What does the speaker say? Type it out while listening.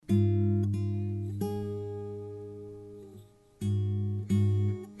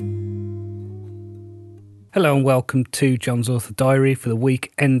Hello and welcome to John's Author Diary for the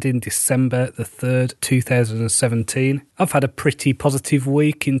week ending December the 3rd, 2017. I've had a pretty positive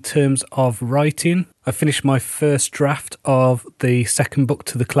week in terms of writing. I finished my first draft of the second book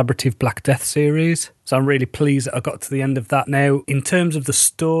to the collaborative Black Death series, so I'm really pleased that I got to the end of that now. In terms of the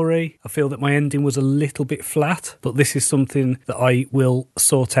story, I feel that my ending was a little bit flat, but this is something that I will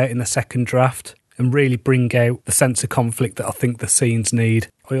sort out in the second draft and really bring out the sense of conflict that I think the scenes need.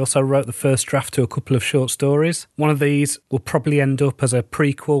 I also wrote the first draft to a couple of short stories. One of these will probably end up as a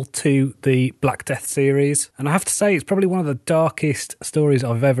prequel to the Black Death series. And I have to say, it's probably one of the darkest stories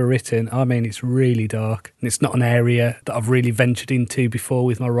I've ever written. I mean, it's really dark. And it's not an area that I've really ventured into before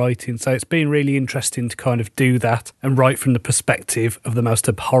with my writing. So it's been really interesting to kind of do that and write from the perspective of the most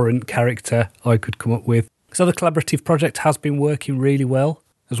abhorrent character I could come up with. So the collaborative project has been working really well.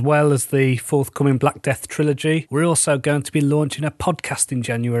 As well as the forthcoming Black Death trilogy, we're also going to be launching a podcast in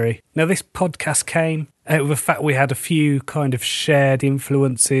January. Now, this podcast came out of the fact we had a few kind of shared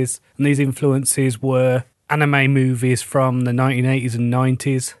influences, and these influences were anime movies from the 1980s and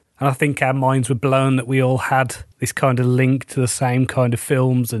 90s. And I think our minds were blown that we all had this kind of link to the same kind of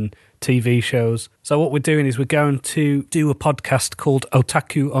films and TV shows. So what we're doing is we're going to do a podcast called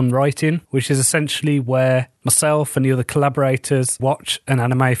Otaku on Writing, which is essentially where myself and the other collaborators watch an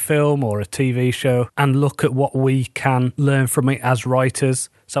anime film or a TV show and look at what we can learn from it as writers.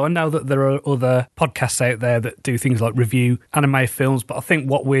 So I know that there are other podcasts out there that do things like review anime films, but I think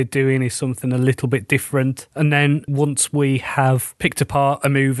what we're doing is something a little bit different. And then once we have picked apart a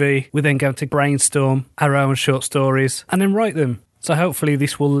movie, we're then going to brainstorm our own short stories and then write them. So hopefully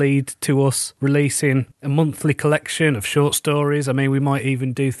this will lead to us releasing a monthly collection of short stories. I mean, we might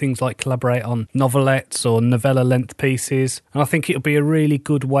even do things like collaborate on novelettes or novella-length pieces. And I think it'll be a really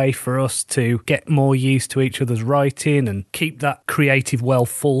good way for us to get more used to each other's writing and keep that creative well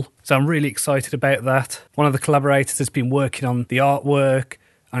full. So I'm really excited about that. One of the collaborators has been working on the artwork,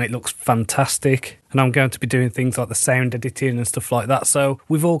 and it looks fantastic. And I'm going to be doing things like the sound editing and stuff like that. So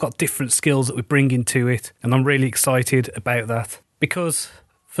we've all got different skills that we bring into it, and I'm really excited about that. Because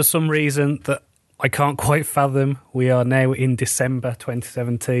for some reason that I can't quite fathom, we are now in December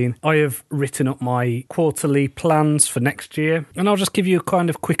 2017. I have written up my quarterly plans for next year, and I'll just give you a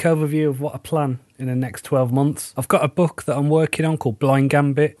kind of quick overview of what I plan in the next 12 months. I've got a book that I'm working on called Blind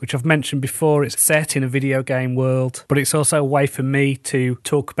Gambit, which I've mentioned before. It's set in a video game world, but it's also a way for me to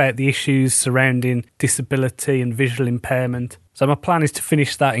talk about the issues surrounding disability and visual impairment. So my plan is to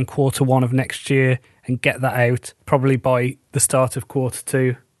finish that in Q1 of next year and get that out probably by the start of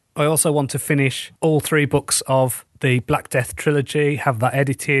Q2. I also want to finish all 3 books of the Black Death trilogy, have that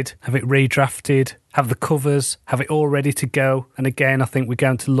edited, have it redrafted, have the covers, have it all ready to go. And again, I think we're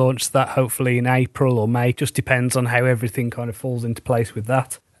going to launch that hopefully in April or May. Just depends on how everything kind of falls into place with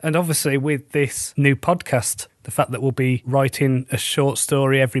that. And obviously with this new podcast, the fact that we'll be writing a short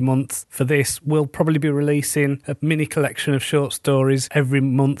story every month for this, we'll probably be releasing a mini collection of short stories every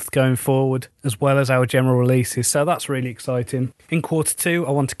month going forward, as well as our general releases. So that's really exciting. In Q2,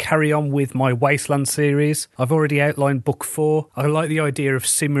 I want to carry on with my Wasteland series. I've already outlined book 4. I like the idea of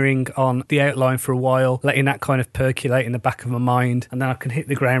simmering on the outline for a while, letting that kind of percolate in the back of my mind, and then I can hit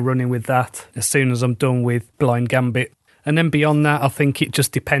the ground running with that as soon as I'm done with Blind Gambit. And then beyond that, I think it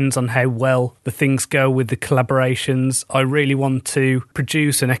just depends on how well the things go with the collaborations. I really want to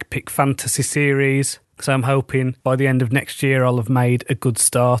produce an epic fantasy series, so I'm hoping by the end of next year I'll have made a good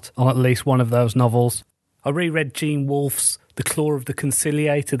start on at least one of those novels. I reread Gene Wolfe's The Claw of the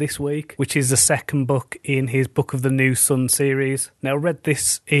Conciliator this week, which is the second book in his Book of the New Sun series. Now, I read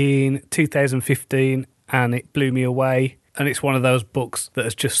this in 2015 and it blew me away. And it's one of those books that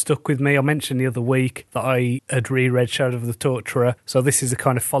has just stuck with me. I mentioned the other week that I had reread Shadow of the Torturer, so this is a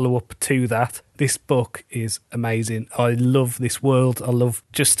kind of follow-up to that. This book is amazing. I love this world. I love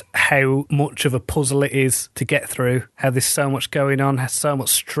just how much of a puzzle it is to get through, how there's so much going on, has so much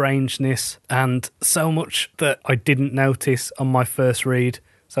strangeness, and so much that I didn't notice on my first read.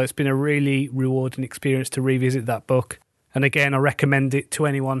 So it's been a really rewarding experience to revisit that book. And again, I recommend it to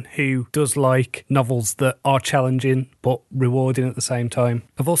anyone who does like novels that are challenging but rewarding at the same time.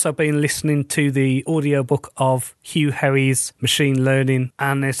 I've also been listening to the audiobook of Hugh Howey's Machine Learning,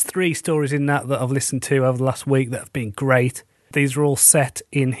 and there's 3 stories in that I've listened to over the last week that have been great. These are all set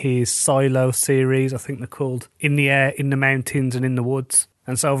in his Silo series. I think they're called In the Air, In the Mountains and In the Woods.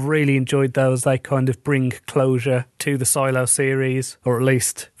 And so I've really enjoyed those. They kind of bring closure to the Silo series, or at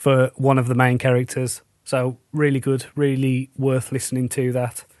least for one of the main characters. So really good, really worth listening to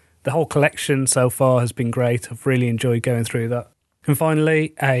that. The whole collection so far has been great. I've really enjoyed going through that. And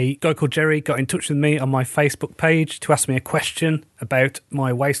finally, a guy called Jerry got in touch with me on my Facebook page to ask me a question about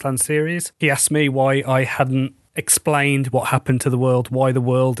my Wasteland series. He asked me why I hadn't explained what happened to the world, why the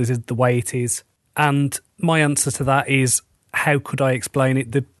world is the way it is. And my answer to that is, how could I explain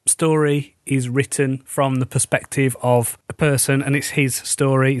it? The story is written from the perspective of a person, and it's his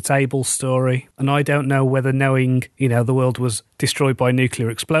story, it's Abel's story. And I don't know whether knowing, the world was destroyed by a nuclear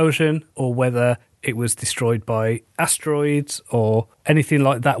explosion, or whether it was destroyed by asteroids or anything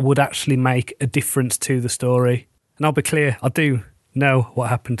like that would actually make a difference to the story. And I'll be clear, I do know what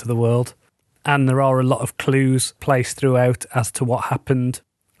happened to the world. And there are a lot of clues placed throughout as to what happened.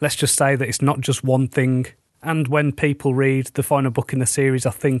 Let's just say that it's not just one thing. And when people read the final book in the series,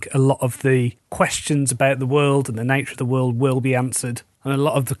 I think a lot of the questions about the world and the nature of the world will be answered. And a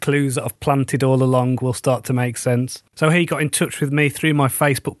lot of the clues that I've planted all along will start to make sense. So he got in touch with me through my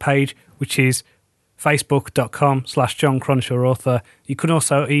Facebook page, which is facebook.com/John Cronshaw author. You can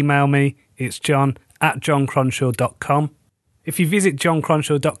also email me. It's john@johncronshaw.com. If you visit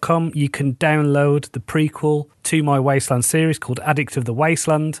johncronshaw.com, you can download the prequel to my Wasteland series called Addict of the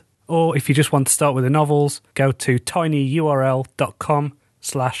Wasteland. Or if you just want to start with the novels, go to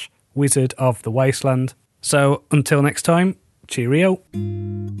tinyurl.com/Wizard of the Wasteland. So until next time, cheerio.